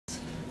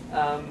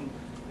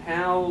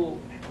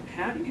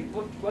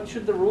What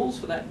should the rules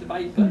for that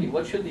debate be?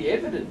 What should the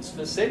evidence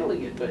for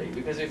settling it be?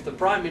 Because if the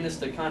Prime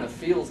Minister kind of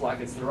feels like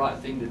it's the right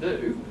thing to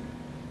do,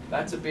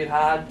 that's a bit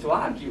hard to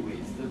argue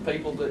with. The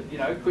people that, you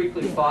know,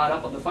 quickly fired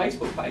up on the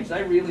Facebook page,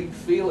 they really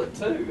feel it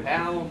too.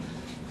 How,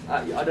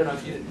 I don't know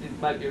if it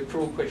may be a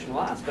cruel question to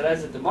ask, but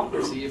as a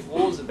democracy, if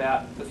war's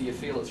about whether you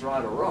feel it's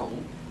right or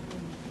wrong,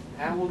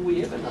 how will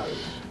we ever know?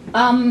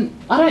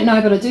 I don't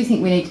know, but I do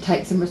think we need to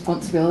take some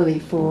responsibility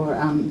for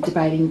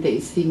debating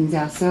these things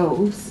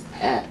ourselves.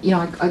 You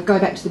know, I go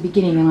back to the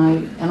beginning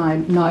and I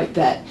note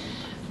that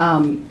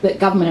that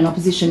government and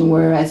opposition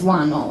were as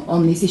one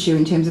on this issue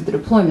in terms of the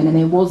deployment, and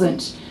there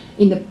wasn't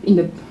in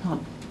the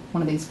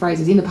one of these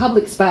phrases, in the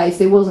public space,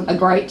 there wasn't a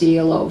great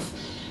deal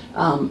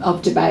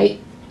of debate,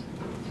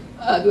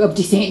 of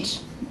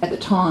dissent at the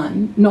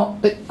time,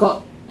 not that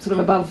got sort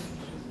of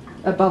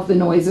above the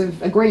noise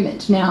of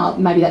agreement. Now,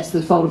 maybe that's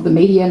the fault of the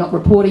media not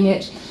reporting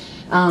it.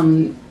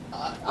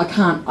 I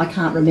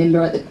can't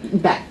remember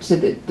back to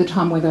the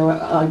time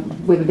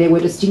whether there were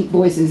distinct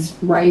voices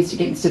raised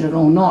against it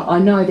or not. I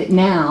know that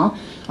now,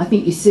 I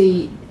think you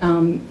see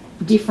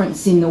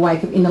difference in the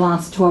wake of, in the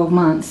last 12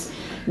 months,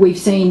 we've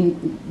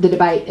seen the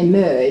debate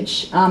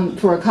emerge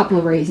for a couple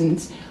of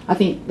reasons. I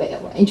think,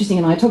 interesting,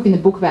 and I talk in the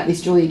book about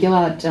this, Julia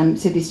Gillard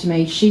said this to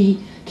me,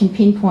 she can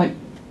pinpoint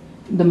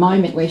the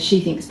moment where she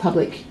thinks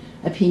public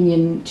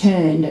opinion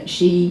turned.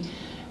 She,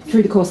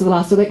 through the course of the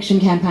last election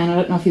campaign, I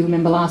don't know if you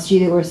remember last year,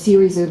 there were a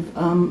series of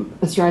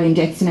Australian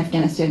deaths in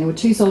Afghanistan. There were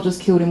 2 soldiers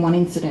killed in one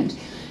incident,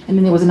 and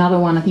then there was another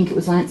one, I think it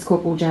was Lance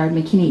Corporal Jared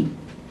McKinney,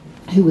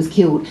 who was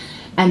killed,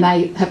 and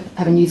they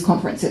have a news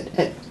conference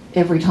at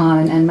every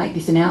time and make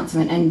this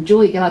announcement. And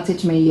Julia Gillard said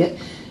to me that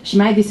she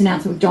made this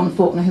announcement with John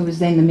Faulkner, who was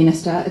then the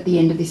minister, at the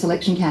end of this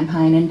election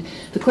campaign, and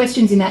the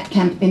questions in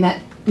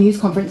that news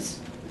conference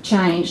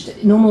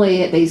changed.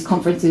 Normally at these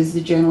conferences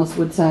the journalists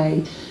would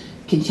say,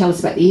 can you tell us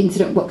about the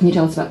incident, what can you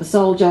tell us about the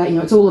soldier, you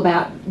know, it's all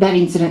about that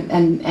incident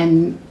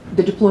and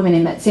the deployment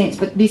in that sense.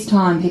 But this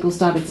time people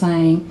started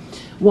saying,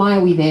 why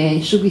are we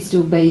there, should we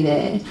still be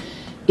there,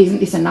 isn't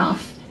this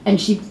enough? And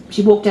she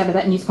walked out of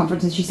that news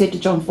conference and she said to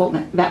John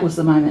Faulkner, that was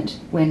the moment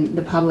when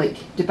the public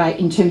debate,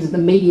 in terms of the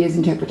media's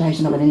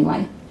interpretation of it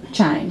anyway,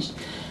 changed.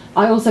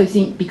 I also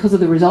think because of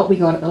the result we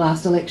got at the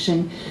last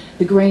election,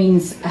 the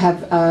Greens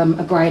have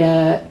a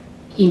greater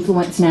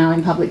influence now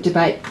in public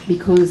debate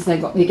because they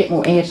get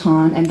more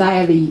airtime, and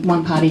they are the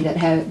one party that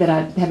have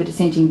a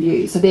dissenting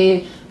view. So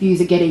their views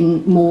are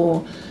getting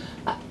more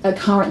a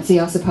currency,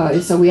 I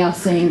suppose. So we are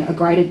seeing a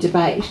greater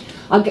debate.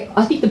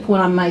 I think the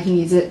point I'm making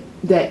is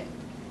that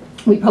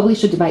we probably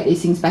should debate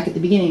these things back at the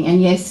beginning.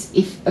 And yes,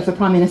 if a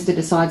Prime Minister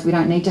decides we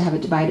don't need to have a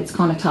debate, it's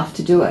kind of tough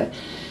to do it.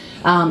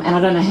 And I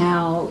don't know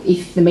how,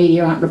 if the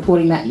media aren't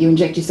reporting that, you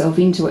inject yourself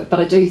into it. But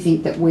I do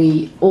think that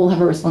we all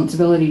have a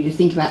responsibility to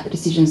think about the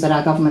decisions that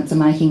our governments are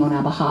making on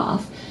our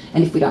behalf.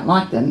 And if we don't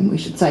like them, we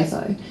should say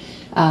so.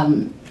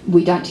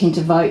 We don't tend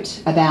to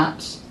vote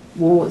about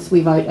wars.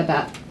 We vote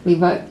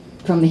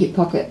from the hip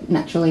pocket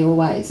naturally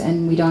always,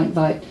 and we don't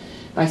vote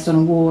based on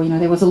a war. You know,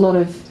 there was a lot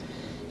of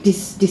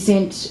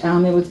dissent.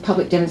 There was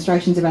public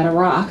demonstrations about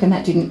Iraq, and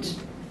that didn't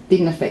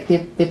affect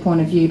their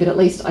point of view, but at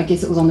least I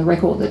guess it was on the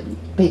record that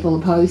people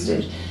opposed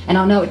it. And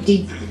I know it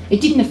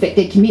didn't affect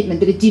their commitment,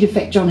 but it did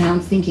affect John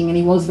Howard's thinking, and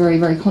he was very,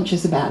 very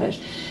conscious about it.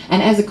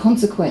 And as a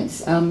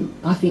consequence,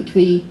 I think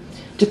the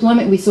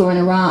deployment we saw in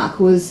Iraq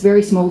was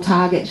very small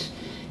target.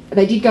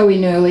 They did go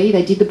in early,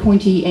 they did the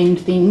pointy end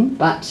thing,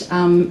 but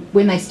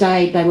when they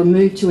stayed, they were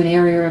moved to an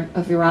area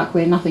of Iraq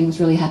where nothing was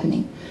really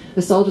happening.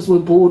 The soldiers were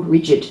bored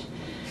rigid.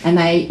 And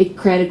it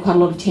created quite a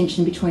lot of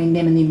tension between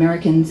them and the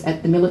Americans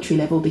at the military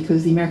level,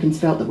 because the Americans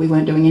felt that we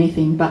weren't doing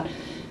anything. But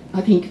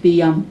I think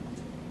the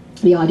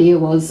idea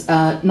was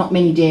not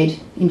many dead,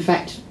 in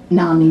fact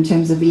none in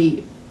terms of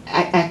the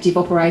active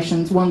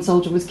operations. One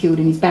soldier was killed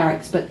in his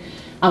barracks, but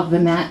other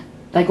than that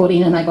they got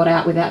in and they got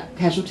out without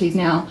casualties.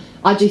 Now,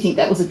 I do think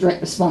that was a direct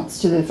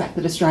response to the fact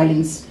that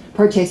Australians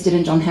protested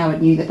and John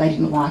Howard knew that they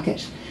didn't like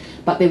it.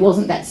 But there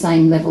wasn't that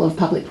same level of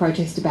public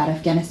protest about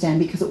Afghanistan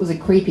because it was a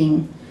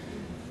creeping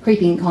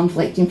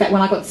conflict. In fact,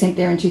 when I got sent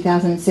there in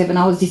 2007,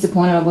 I was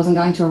disappointed I wasn't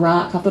going to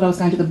Iraq. I thought I was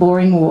going to the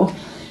boring war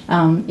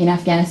in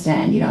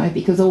Afghanistan, you know,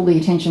 because all the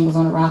attention was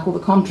on Iraq, all the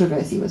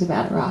controversy was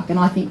about Iraq. And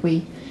I think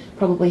we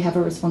probably have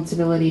a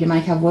responsibility to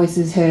make our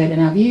voices heard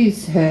and our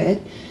views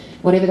heard,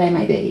 whatever they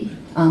may be,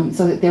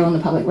 so that they're on the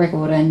public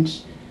record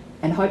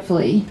and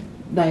hopefully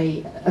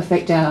they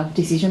affect our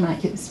decision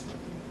makers.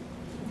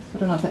 I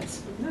don't know if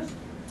that's...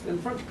 In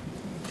front.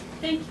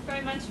 Thank you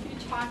very much for your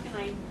talk, and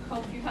I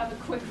hope you have a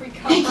quick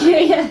recovery. Thank you,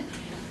 yeah.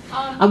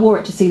 I wore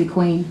it to see the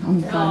Queen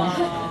on the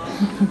Friday.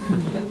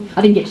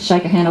 I didn't get to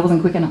shake her hand, I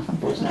wasn't quick enough,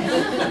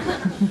 unfortunately.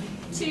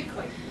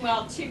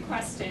 Two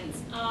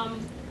questions.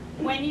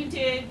 When you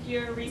did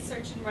your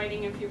research and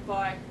writing of your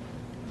book,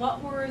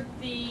 what were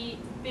the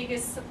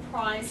biggest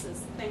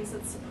surprises, things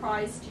that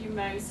surprised you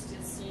most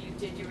as you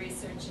did your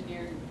research and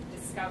your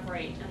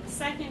discovery? And the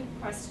second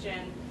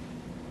question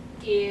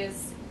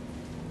is,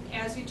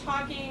 as you're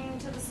talking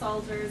to the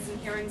soldiers and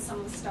hearing some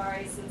of the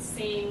stories and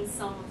seeing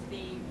some of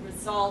the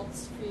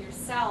results for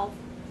yourself,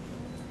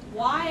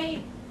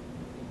 why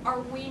are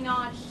we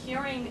not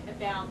hearing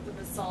about the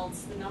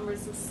results, the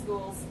numbers of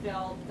schools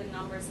built, the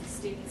numbers of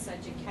students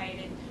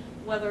educated,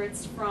 whether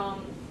it's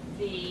from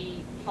the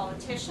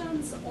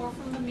politicians or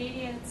from the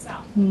media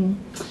itself?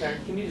 Karen,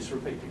 can you just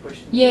repeat the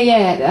question?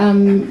 Yeah.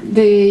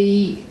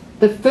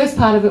 The first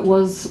part of it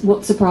was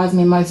what surprised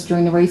me most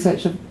during the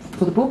research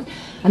for the book,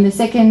 and the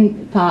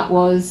second part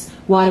was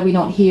why do we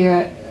not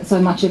hear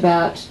so much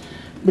about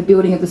the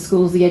building of the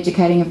schools, the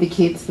educating of the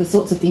kids, the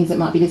sorts of things that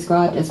might be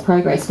described as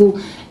progress. Well,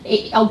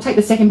 I'll take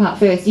the second part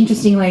first.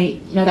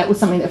 Interestingly, that was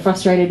something that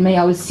frustrated me.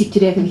 I was sick to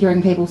death of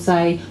hearing people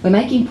say, we're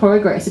making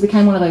progress. It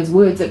became one of those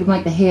words that would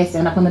make the hair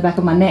stand up on the back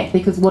of my neck,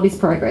 because what is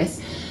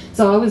progress?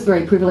 So I was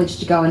very privileged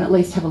to go and at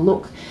least have a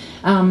look.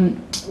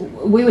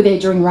 We were there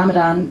during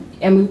Ramadan,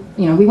 and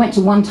we went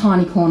to one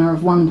tiny corner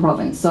of one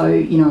province, so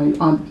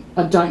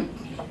I don't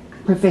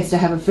profess to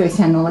have a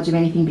first-hand knowledge of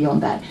anything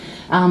beyond that.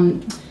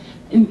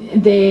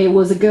 There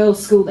was a girls'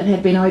 school that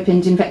had been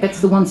opened. In fact, that's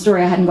the one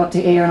story I hadn't got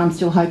to air, and I'm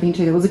still hoping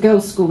to. There was a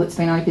girls' school that's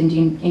been opened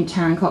in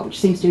Tarancot, which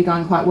seems to be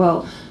going quite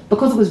well.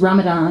 Because it was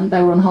Ramadan,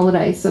 they were on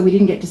holidays, so we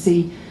didn't get to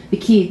see the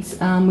kids.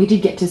 We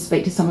did get to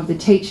speak to some of the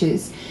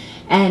teachers,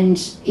 and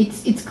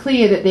it's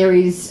clear that there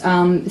is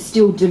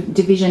still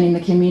division in the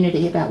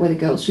community about whether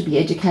girls should be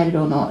educated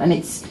or not, and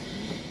it's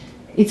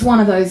one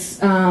of those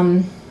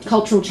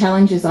cultural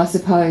challenges, I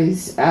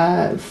suppose,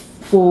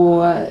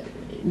 for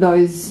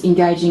those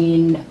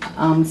engaging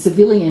in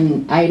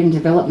civilian aid and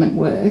development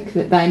work,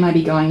 that they may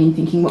be going in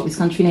thinking what this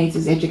country needs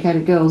is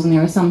educated girls, and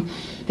there are some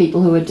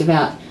people who are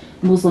devout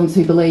Muslims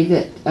who believe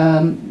that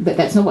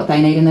that's not what they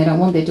need and they don't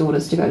want their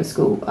daughters to go to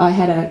school. I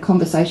had a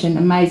conversation,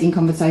 amazing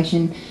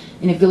conversation,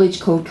 in a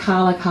village called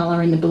Kala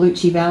in the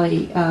Baluchi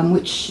Valley,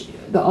 which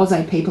the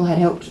Aussie people had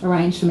helped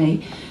arrange for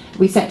me.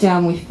 We sat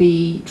down with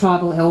the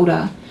tribal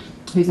elder,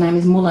 whose name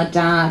is Mullah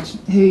Dard,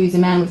 who's a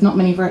man with not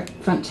many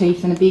front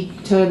teeth and a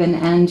big turban,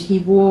 and he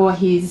wore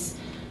his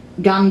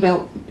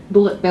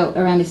bullet belt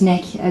around his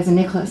neck as a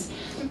necklace.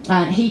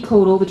 He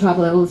called all the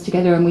tribal elders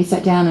together, and we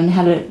sat down and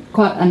had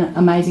quite an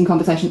amazing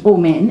conversation, all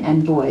men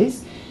and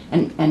boys,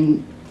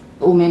 and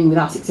all men with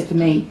us except for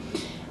me,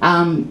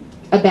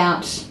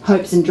 about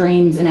hopes and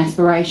dreams and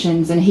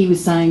aspirations. And he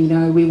was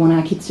saying, we want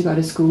our kids to go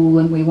to school,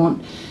 and we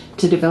want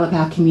to develop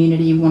our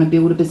community, we want to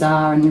build a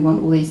bazaar, and we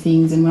want all these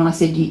things. And when I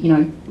said,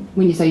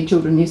 when you say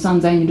children, your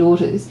sons and your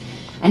daughters,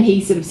 and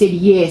he sort of said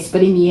yes,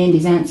 but in the end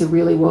his answer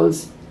really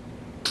was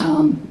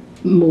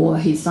more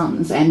his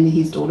sons and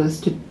his daughters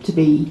to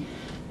be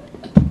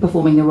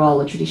performing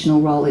a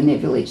traditional role in their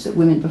village that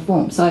women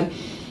perform. So,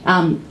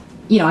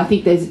 I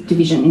think there's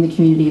division in the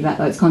community about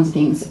those kinds of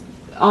things.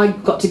 I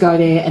got to go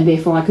there, and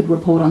therefore I could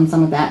report on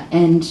some of that,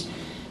 and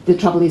the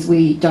trouble is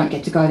we don't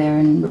get to go there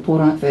and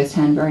report on it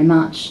firsthand very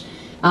much.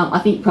 I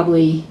think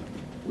probably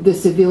the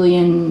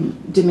civilian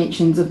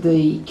dimensions of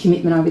the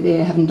commitment over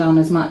there haven't done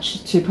as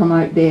much to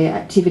promote their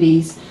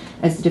activities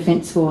as the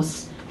Defence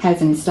Force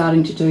has and is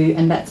starting to do,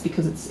 and that's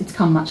because it's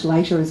come much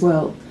later as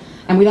well.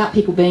 And without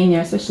people being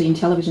there, especially in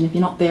television, if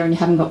you're not there and you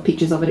haven't got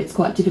pictures of it, it's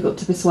quite difficult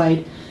to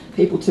persuade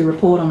people to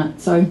report on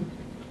it. So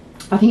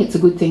I think it's a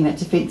good thing that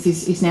Defence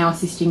is now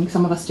assisting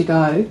some of us to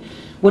go.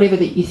 Whatever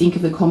that you think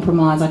of the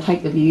compromise, I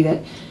take the view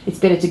that it's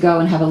better to go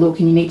and have a look,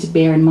 and you need to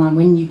bear in mind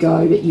when you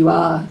go that you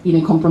are in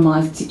a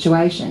compromised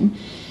situation.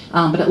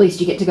 But at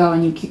least you get to go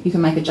and you can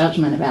make a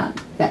judgment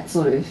about that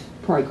sort of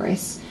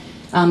progress.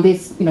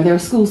 There are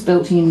schools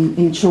built in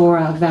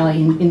Chora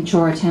Valley, in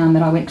Chora town,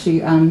 that I went to,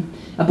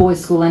 a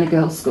boys' school and a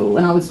girls' school,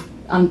 and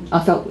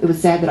I felt it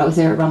was sad that I was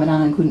there at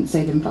Ramadan and couldn't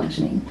see them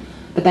functioning,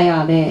 but they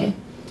are there.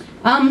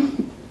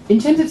 In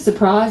terms of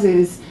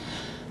surprises,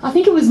 I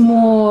think it was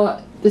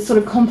more the sort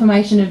of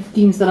confirmation of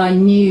things that I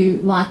knew,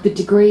 like the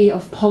degree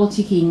of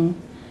politicking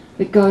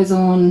that goes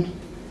on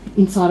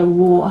inside a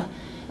war,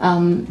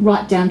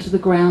 right down to the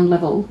ground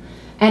level,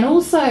 and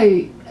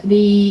also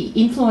the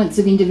influence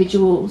of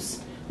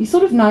individuals. You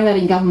sort of know that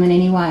in government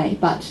anyway,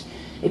 but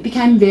it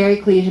became very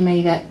clear to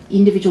me that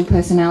individual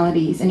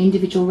personalities and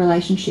individual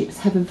relationships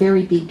have a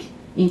very big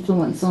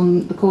influence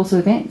on the course of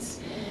events.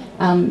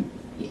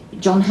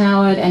 John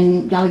Howard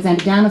and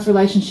Alexander Downer's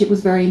relationship was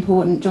very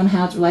important. John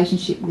Howard's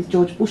relationship with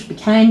George Bush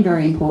became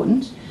very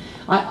important.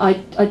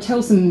 I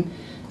tell some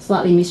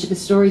slightly mischievous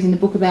stories in the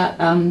book about,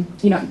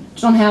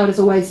 John Howard has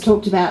always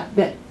talked about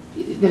that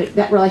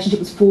relationship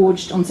was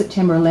forged on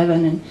September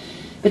 11,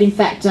 but in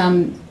fact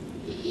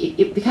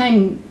it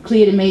became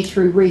clear to me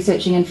through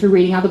researching and through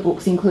reading other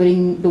books,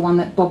 including the one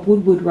that Bob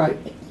Woodward wrote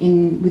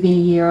within a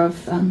year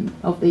of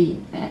the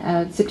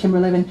September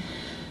 11,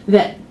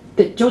 that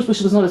George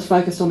Bush was not as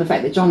focused on the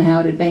fact that John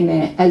Howard had been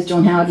there as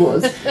John Howard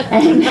was.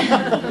 And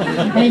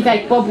in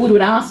fact, Bob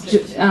Woodward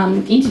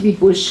interviewed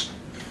Bush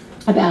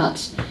about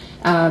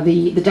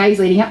the days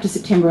leading up to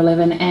September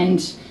 11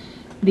 and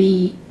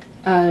the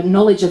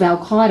knowledge of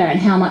Al-Qaeda and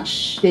how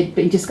much there'd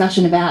been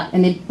discussion about,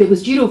 and there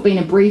was due to have been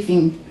a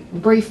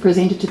brief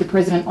presented to the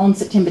President on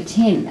September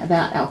 10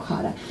 about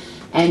Al-Qaeda.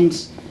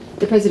 And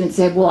the President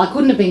said, well, I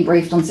couldn't have been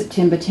briefed on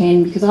September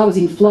 10 because I was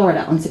in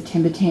Florida on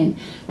September 10.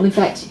 Well, in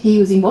fact, he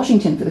was in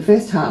Washington for the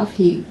first half.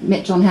 He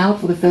met John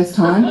Howard for the first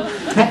time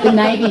at the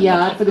Navy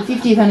Yard for the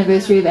 50th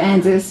anniversary of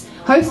ANZUS,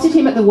 hosted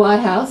him at the White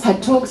House,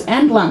 had talks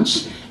and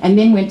lunch, and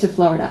then went to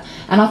Florida.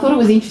 And I thought it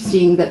was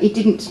interesting that it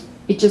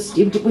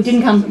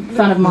didn't come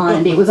front of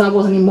mind. It was, I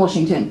wasn't in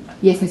Washington.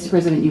 Yes, Mr.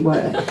 President, you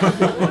were.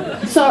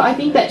 So I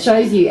think that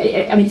shows you,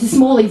 I mean, it's a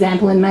small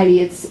example and maybe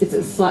it's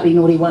a slightly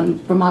naughty one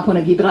from my point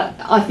of view, but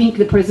I think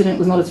the President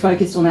was not as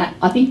focused on that.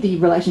 I think the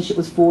relationship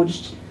was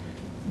forged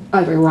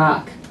over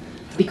Iraq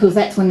because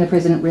that's when the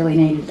President really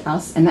needed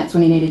us and that's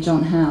when he needed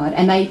John Howard.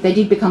 And they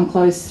did become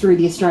close through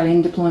the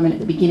Australian deployment at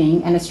the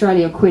beginning, and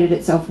Australia acquitted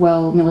itself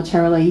well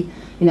militarily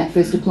in that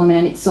first deployment,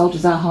 and its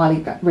soldiers are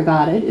highly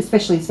regarded,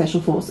 especially Special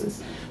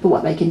Forces, for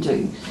what they can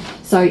do.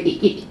 So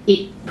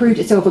it proved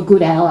itself a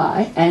good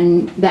ally,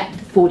 and that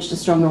forged a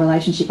stronger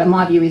relationship. And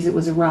my view is it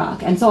was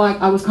Iraq. And so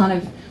I was kind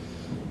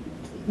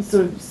of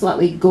sort of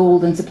slightly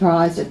galled and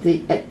surprised at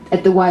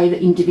the way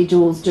that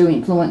individuals do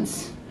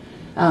influence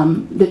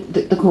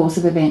the course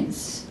of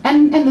events.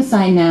 And the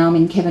same now. I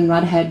mean, Kevin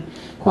Rudd had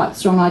quite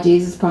strong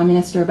ideas as Prime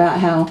Minister about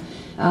how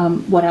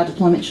what our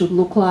deployment should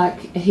look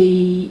like.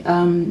 He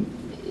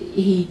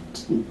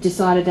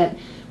decided that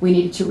we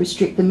needed to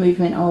restrict the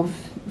movement of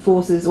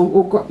forces,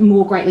 or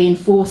more greatly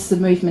enforce the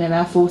movement of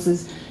our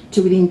forces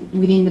to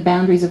within the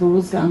boundaries of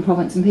Uruzgan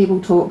province. And people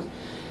talk,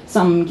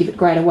 some give it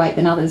greater weight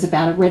than others,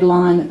 about a red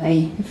line that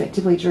they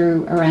effectively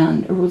drew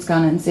around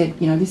Uruzgan and said,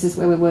 you know, this is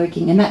where we're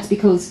working. And that's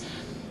because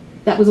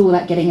that was all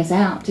about getting us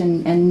out.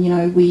 And you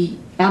know,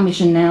 our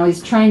mission now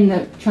is train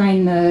the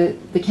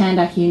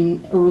Kandak in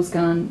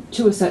Uruzgan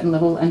to a certain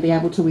level and be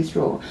able to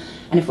withdraw.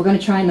 And if we're going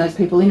to train those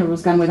people in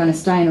Uruzgan, we're going to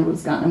stay in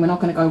Uruzgan, and we're not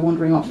going to go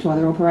wandering off to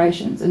other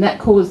operations. And that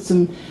caused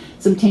some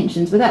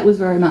tensions, but that was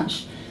very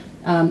much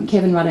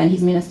Kevin Rudd and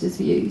his minister's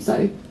view.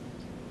 So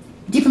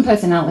different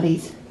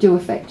personalities do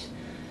affect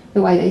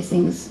the way these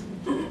things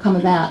come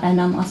about, and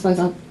I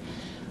suppose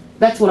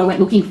that's what I went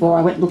looking for.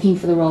 I went looking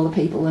for the role of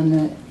people,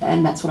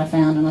 and that's what I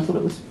found, and I thought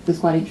it was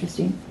quite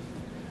interesting.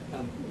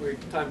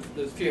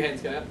 There's a few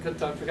hands going up. Got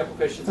time for a couple of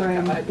questions. Sorry,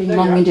 I'm being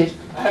long-winded.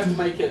 I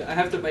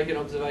have to make an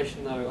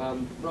observation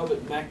though.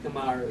 Robert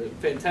McNamara, a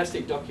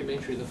fantastic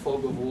documentary, The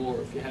Fog of War.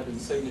 If you haven't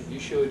seen it, you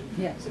should.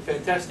 Yeah. It's a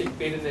fantastic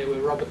bit in there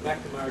where Robert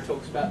McNamara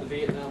talks about the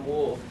Vietnam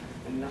War,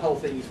 and the whole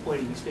thing is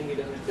pointing his finger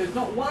down. There's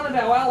not one of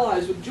our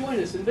allies would join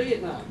us in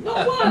Vietnam.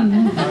 Not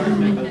one. I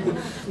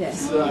remember.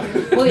 Yes. So.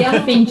 Well, the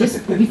other thing,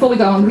 just before we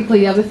go on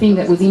quickly, the other thing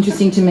that was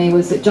interesting to me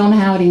was that John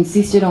Howard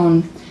insisted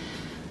on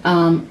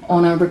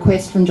a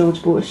request from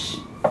George Bush.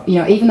 You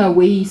know, even though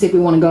we said we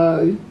want to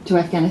go to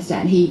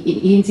Afghanistan,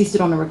 he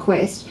insisted on a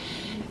request,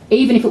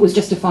 even if it was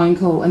just a phone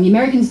call. And the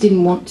Americans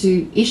didn't want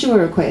to issue a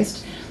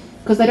request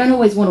because they don't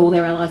always want all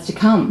their allies to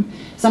come.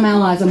 Some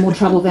allies are more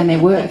trouble than they're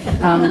worth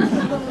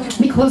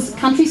because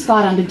countries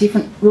fight under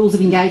different rules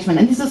of engagement.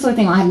 And this is the sort of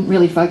thing I haven't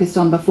really focused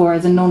on before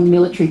as a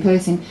non-military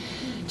person.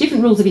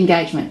 Different rules of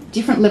engagement,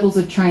 different levels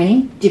of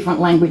training, different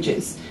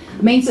languages.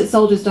 It means that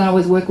soldiers don't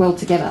always work well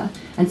together.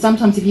 And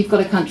sometimes if you've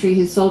got a country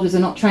whose soldiers are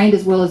not trained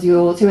as well as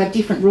yours, who have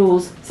different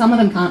rules, some of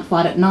them can't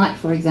fight at night,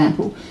 for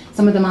example.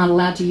 Some of them aren't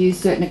allowed to use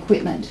certain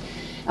equipment.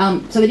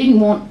 So they didn't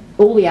want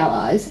all the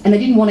allies, and they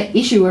didn't want to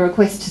issue a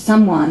request to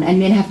someone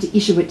and then have to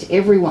issue it to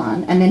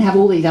everyone and then have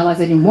all these allies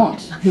they didn't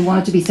want, who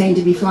wanted to be seen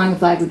to be flying the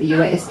flag with the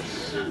US.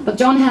 But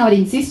John Howard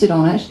insisted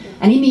on it,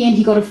 and in the end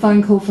he got a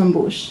phone call from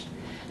Bush.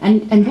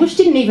 And Bush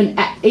didn't even,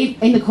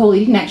 in the call,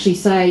 he didn't actually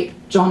say,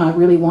 John, I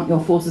really want your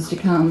forces to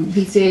come.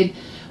 He said,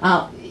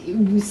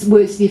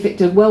 words to the effect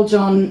of, well,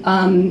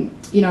 John,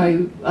 you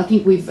know, I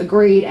think we've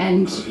agreed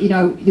and, you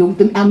know,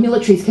 our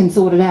militaries can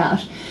sort it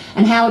out.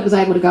 And Howard was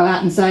able to go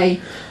out and say,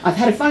 I've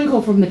had a phone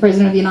call from the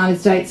President of the United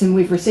States and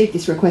we've received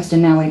this request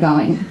and now we're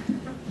going.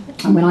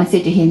 And when I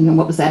said to him, and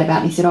what was that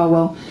about? He said, oh,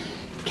 well,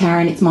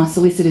 Karen, it's my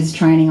solicitor's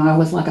training. I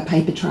always like a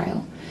paper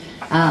trail.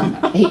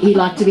 He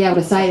liked to be able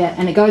to say that.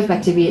 And it goes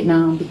back to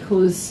Vietnam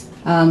because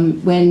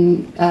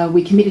when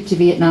we committed to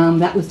Vietnam,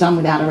 that was done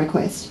without a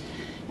request.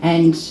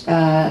 And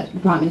the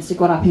Prime Minister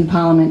got up in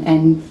Parliament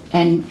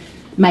and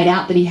made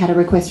out that he had a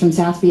request from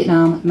South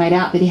Vietnam, made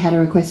out that he had a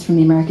request from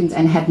the Americans,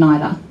 and had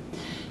neither.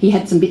 He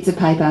had some bits of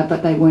paper,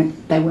 but they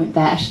weren't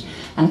that.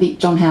 And I think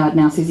John Howard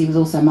now says he was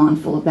also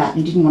mindful of that and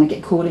he didn't want to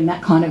get caught in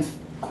that kind of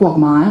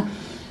quagmire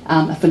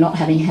for not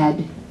having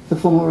had the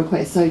formal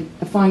request. So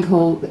a phone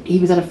call, he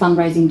was at a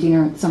fundraising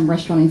dinner at some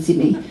restaurant in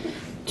Sydney,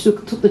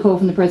 took the call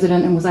from the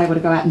President and was able to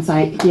go out and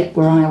say, yep,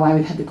 we're on our way,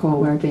 we've had the call,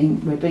 we're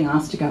being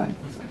asked to go.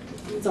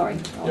 Sorry.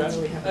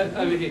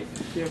 Over here.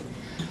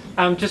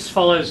 Yeah. Just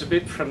follows a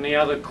bit from the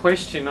other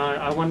question.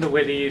 I wonder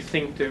whether you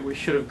think that we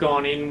should have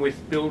gone in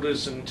with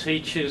builders and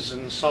teachers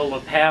and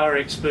solar power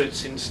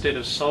experts instead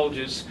of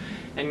soldiers,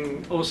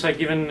 and also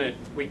given that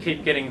we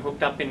keep getting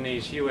hooked up in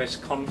these US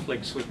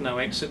conflicts with no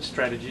exit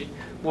strategy,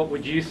 what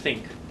would you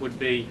think would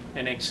be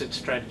an exit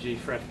strategy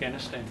for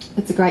Afghanistan?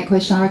 That's a great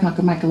question. I reckon I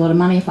could make a lot of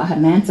money if I had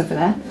an answer for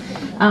that.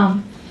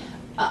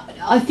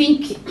 I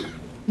think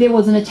there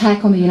was an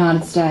attack on the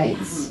United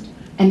States,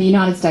 and the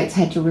United States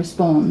had to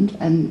respond,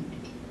 and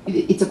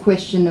it's a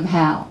question of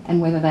how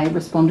and whether they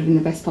responded in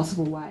the best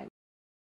possible way.